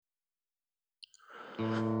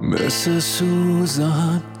مثل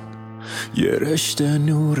سوزن یه رشته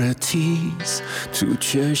نور تیز تو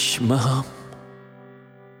چشمم،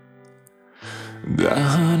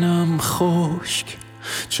 دهنم خشک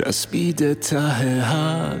چسبیده ته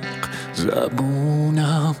حلق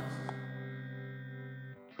زبونم.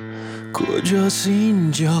 کجاست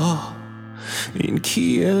اینجا؟ این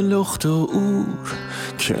کیه لخت و اور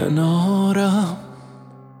کنارم؟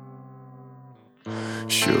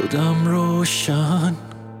 شدم روشن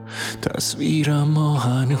تصویرم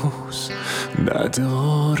هنوز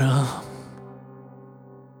ندارم.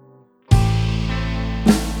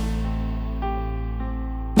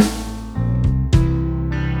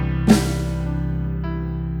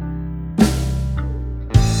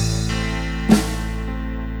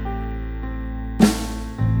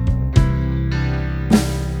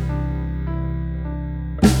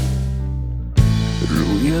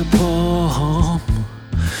 روی پاهام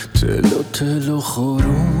تلو تلو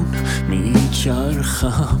خورون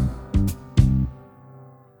میچرخم،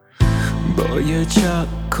 با یه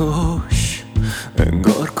چکش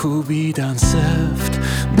انگار کوبیدن سفت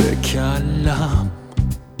به کلم.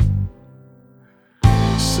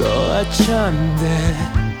 ساعت چنده؟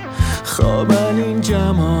 خوابن این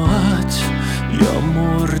جماعت یا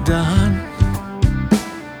مردن؟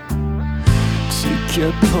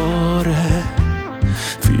 تیکه پاره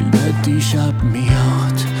فیلم دیشب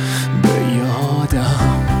میاد به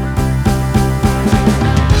یادم.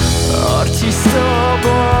 آرتیستا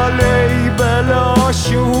با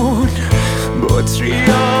لیبلاشون،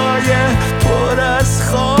 بطریای پر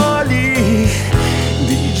از خالی،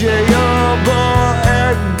 دیجیا با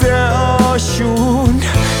ادعاشون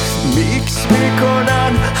میکس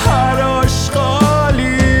میکنن هر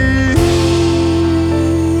آشغالی.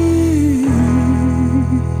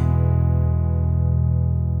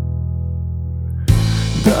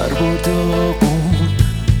 درب و داغون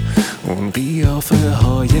اون قیافه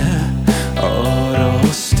های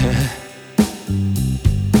آراسته،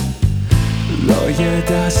 لای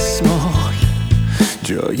دستمال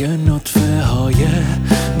جای نطفه های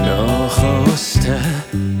ناخواسته.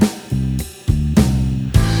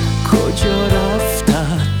 کجا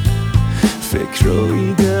رفتن فکر و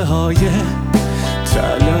ایده های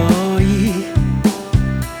طلایی؟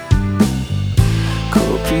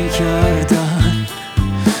 کپی کردن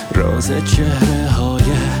راز چهره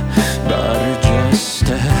های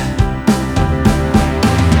برجسته.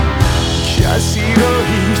 کسی رو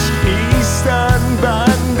هیچ نیستن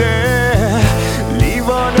بنده،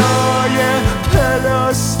 لیوانای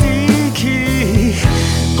پلاستیکی،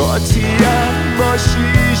 قاطیم با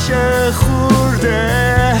شیشه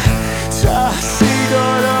خورده، ته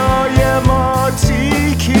سیگارای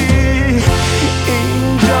ماتیکی.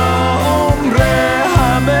 اینجا عمر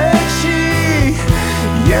همه چی،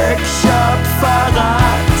 یک شب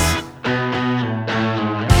فقط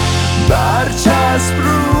برچسب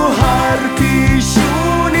رو هر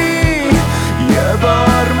پیشونی، یه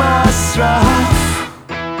بار مصرف،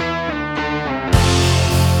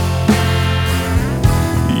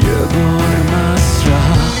 یه بار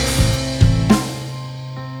مصرف.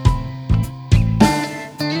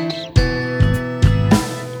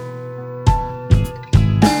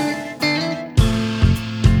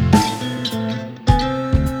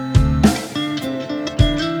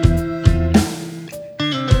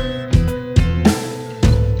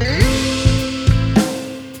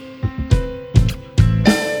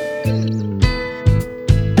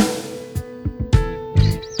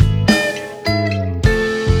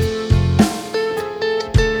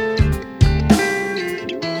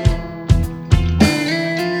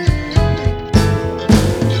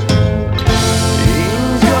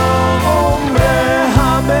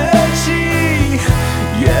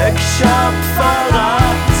 یک شب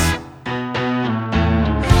فقط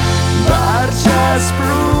برچسب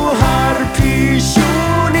رو هر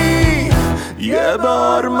پیشونی، یه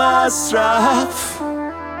بار مصرف.